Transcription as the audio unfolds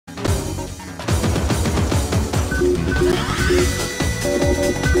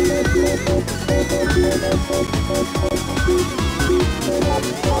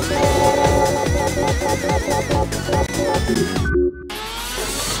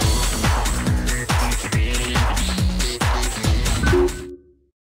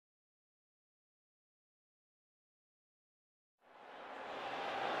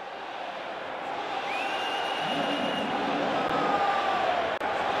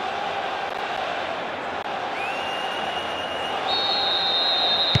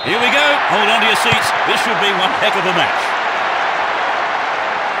Here we go. Hold on to your seats. This should be one heck of a match.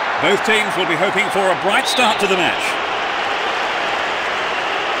 Both teams will be hoping for a bright start to the match.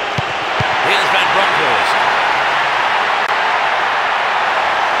 Here's Van Bronckhorst.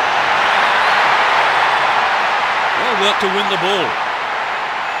 Well worked to win the ball.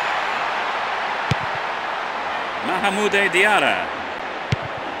 Mahmoud Diarra.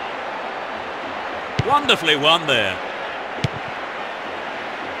 Wonderfully won there.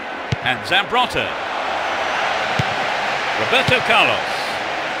 And Zambrotta. Roberto Carlos.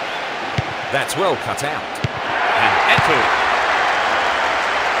 That's well cut out. And Eto'o.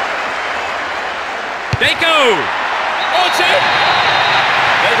 Deco! Oh, it's in!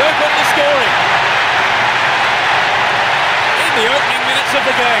 They've opened the scoring. In the opening minutes of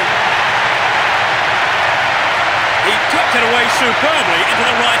the game. He tucked it away superbly into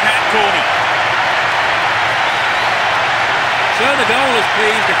the right-hand corner. So the goal has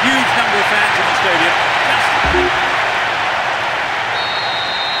pleased a huge number of fans in the stadium.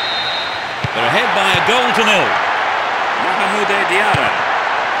 They're ahead by a goal to nil. Mahmoud Diarra.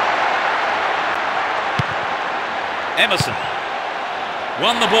 Emerson.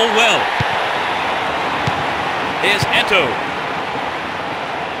 Won the ball well. Here's Eto'o.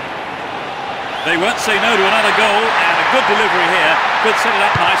 They won't say no to another goal, and a good delivery here could set it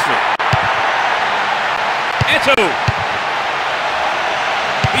up nicely. Eto'o.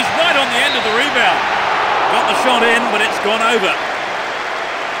 He's right on the end of the rebound. Got the shot in, but it's gone over.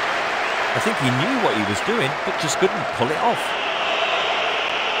 I think he knew what he was doing, but just couldn't pull it off.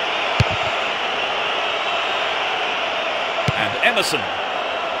 And Emerson.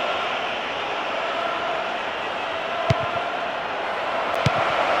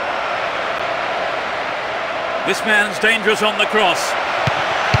 This man's dangerous on the cross.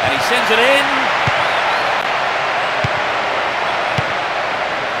 And he sends it in.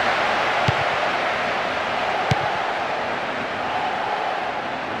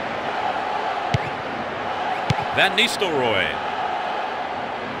 Van Nistelrooy.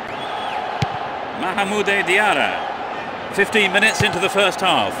 Mahmoud Diarra. 15 minutes into the first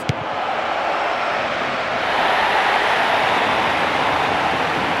half.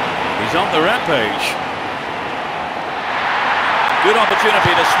 He's on the rampage. Good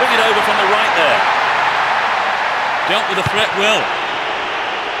opportunity to swing it over from the right there. Dealt with the threat well.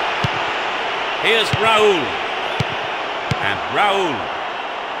 Here's Raul. And Raul.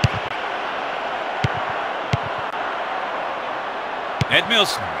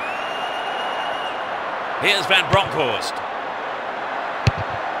 Edmilson. Here's Van Bronckhorst.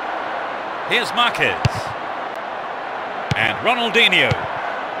 Here's Marquez. And Ronaldinho.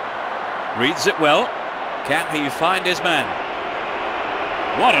 Reads it well. Can he find his man?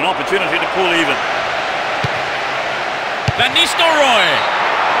 What an opportunity to pull even. Van Nistelrooy.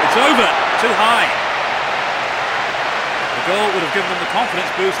 It's over. Too high. The goal would have given them the confidence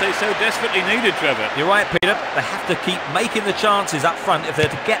boost they so desperately needed, Trevor. You're right, Peter. They have to keep making the chances up front if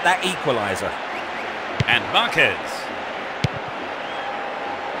they're to get that equaliser. And Marquez.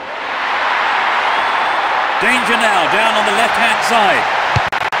 Danger now, down on the left-hand side.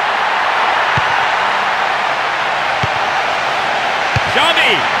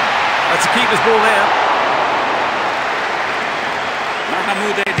 Xavi. That's a keeper's ball there.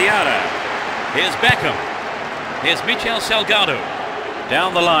 Mahmoud Diarra. Here's Beckham. Here's Michel Salgado.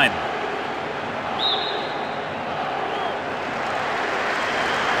 Down the line.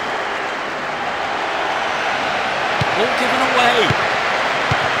 Ball given away.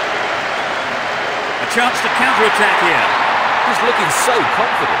 A chance to counter-attack here. He's looking so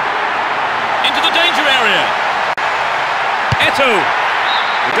confident. Into the danger area. Eto'o.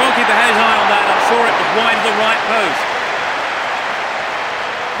 The goalkeeper had his eye on that and saw it was wide of the right post.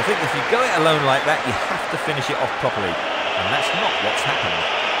 I think if you go it alone like that, you have to finish it off properly. And that's not what's happened.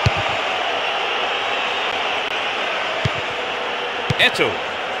 Eto'o.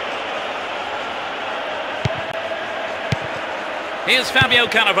 Here's Fabio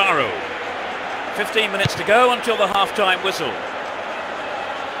Cannavaro. 15 minutes to go until the half-time whistle.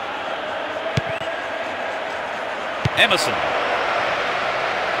 Emerson.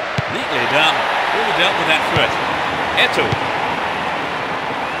 Neatly done. Really dealt with that threat. Eto'o.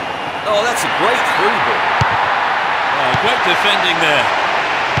 Oh, that's a great through ball. Oh, great defending there.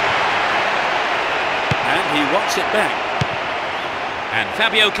 And he wants it back. And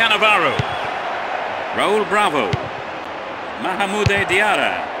Fabio Cannavaro. Raul Bravo. Mahmoude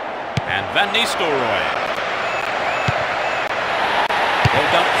Diarra. And Van Nistelrooy.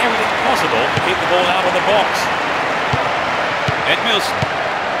 They've done everything possible to keep the ball out of the box. Edmilson.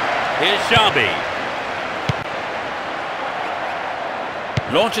 Here's Xabi.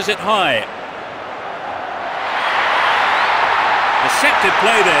 Launches it high. Deceptive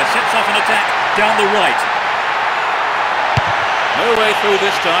play there. Sets off an attack down the right. No way through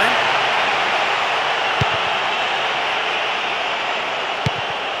this time.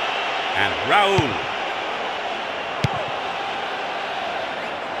 And Raul.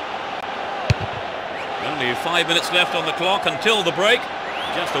 Only 5 minutes left on the clock until the break.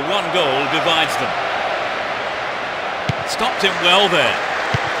 Just a one goal divides them. Stopped him well there.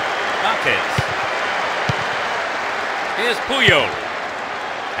 Marquez. Here's Puyol.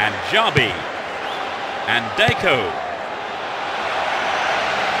 And Xabi. And Deco.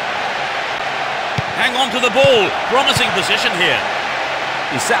 Hang on to the ball. Promising position here.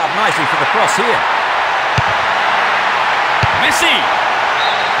 He set up nicely for the cross here. Messi.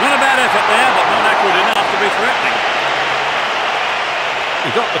 Not a bad effort there, but not accurate enough to be threatening. He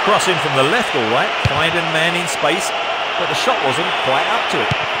got the cross in from the left all right, finding man in space, but the shot wasn't quite up to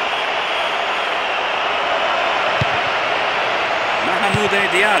it. Mahmoude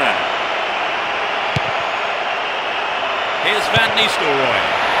Diarra. Here's Van Nistelrooy.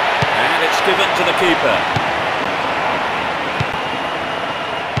 And it's given to the keeper.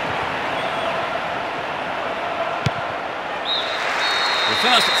 The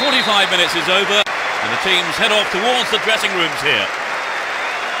first 45 minutes is over, and the teams head off towards the dressing rooms here.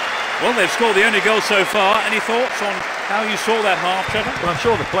 Well, they've scored the only goal so far. Any thoughts on how you saw that half, Trevor? Well, I'm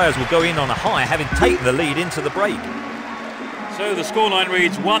sure the players will go in on a high, having taken the lead into the break. So the scoreline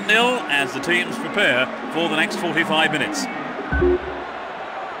reads 1-0 as the teams prepare for the next 45 minutes.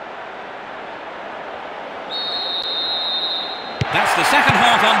 That's the second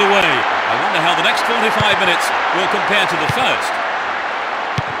half underway. I wonder how the next 45 minutes will compare to the first.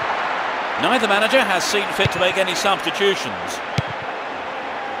 Neither manager has seen fit to make any substitutions.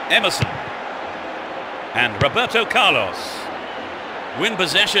 Emerson and Roberto Carlos win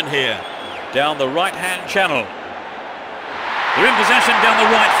possession here down the right-hand channel. They're in possession down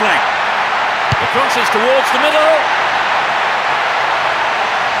the right flank. The cross is towards the middle.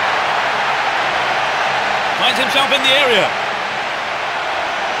 Finds himself in the area.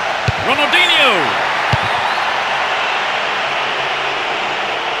 Ronaldinho.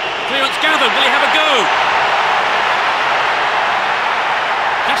 Clearance gathered. Will he have a go?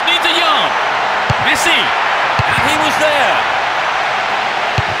 Just needs a yard. Messi. And he was there.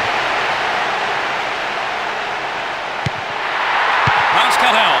 Pass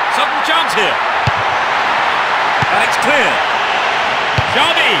cut out. Sudden chance here. And it's clear.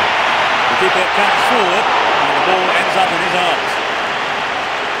 Xabi. The keeper comes forward and the ball ends up in his arms.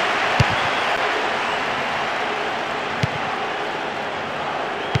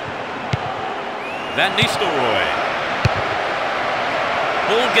 Van Nistelrooy.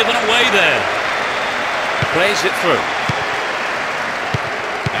 Ball given away there. Plays it through.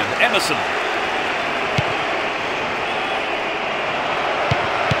 And Emerson.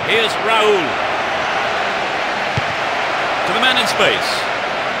 Here's Raul. To the man in space.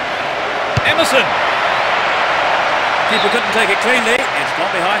 Emerson. Keeper couldn't take it cleanly. It's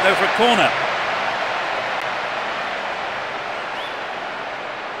gone behind though for a corner.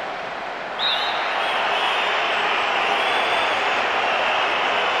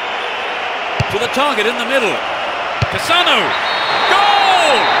 To the target in the middle. Cassano.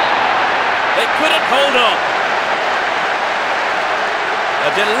 Goal! They couldn't hold on. A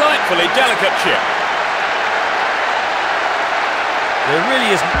delightfully delicate chip. There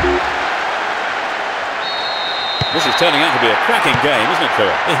really isn't. This is turning out to be a cracking game, isn't it, Phil?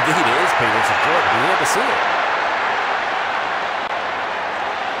 Indeed it is, Peter. It's a joy to be here to see it.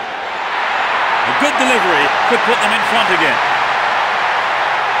 A good delivery could put them in front again.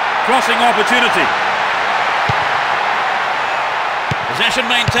 Crossing opportunity. Possession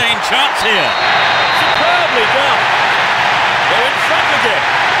maintained, chance here. Superbly done. They're in front again.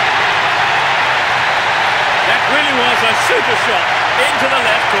 That really was a super shot into the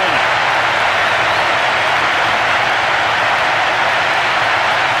left corner.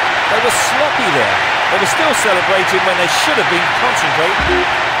 They were sloppy there. They were still celebrating when they should have been concentrating.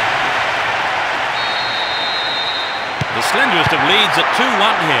 The slenderest of leads at 2-1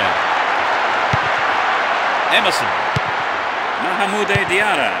 here. Emerson. Mahmoude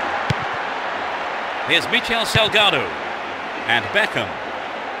Diarra. Here's Michel Salgado. And Beckham.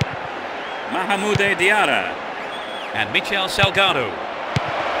 Mahmoude Diarra. And Michel Salgado.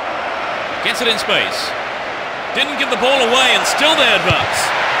 Gets it in space. Didn't give the ball away and still they advance.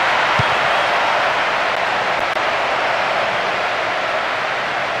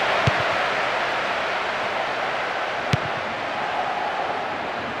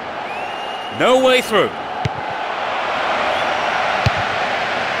 No way through.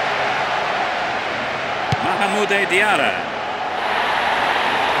 Mahmoude Diarra.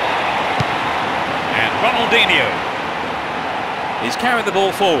 And Ronaldinho. He's carried the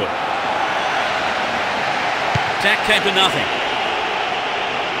ball forward. Attack came to nothing.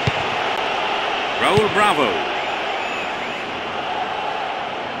 Raul Bravo.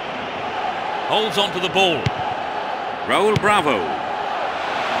 Holds on to the ball. Raul Bravo.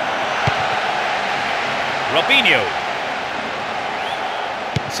 Robinho.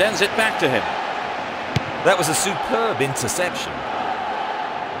 Sends it back to him. That was a superb interception.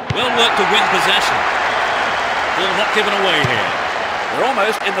 Well worked to win possession. Ball not given away here. We're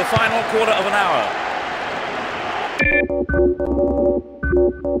almost in the final quarter of an hour.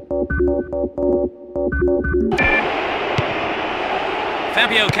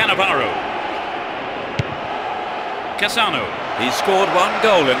 Fabio Cannavaro. Cassano. He's scored one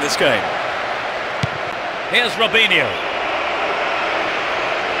goal in this game. Here's Robinho.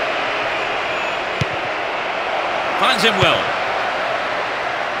 Finds him well.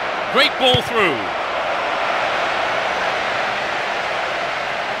 Great ball through.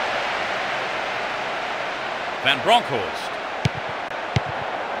 Van Bronckhorst.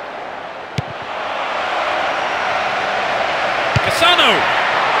 Cassano.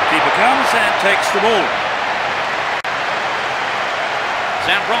 The keeper comes and takes the ball.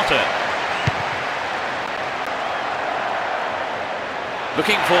 Zambrota.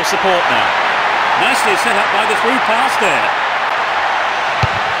 Looking for support now. Nicely set up by the through pass there.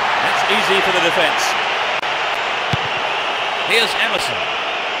 That's easy for the defence. Here's Emerson.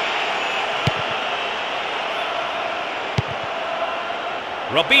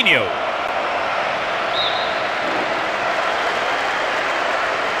 Robinho.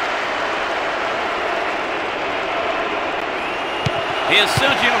 Here's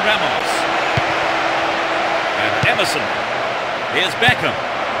Sergio Ramos. And Emerson. Here's Beckham.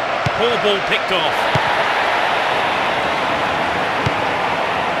 Poor ball picked off.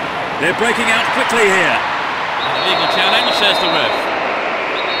 They're breaking out quickly here. An illegal challenge, says the ref.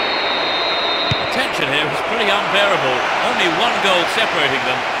 The tension here is pretty unbearable. Only one goal separating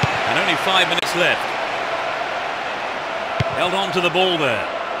them and only 5 minutes left. Held on to the ball there.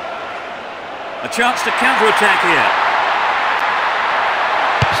 A chance to counter-attack here.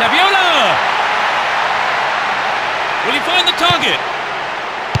 Saviola! Will he find the target?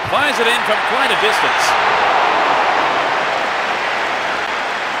 Fires it in from quite a distance.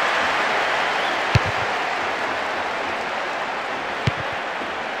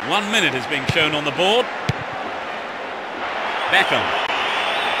 One minute is being shown on the board. Beckham.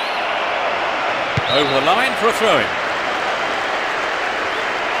 Over the line for a throw-in.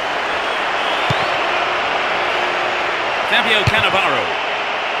 Fabio Cannavaro.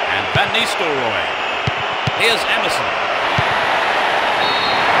 And Van Nistelrooy. Here's Emerson.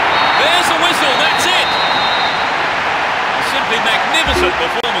 There's the whistle, that's it! A simply magnificent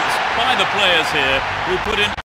performance by the players here who put in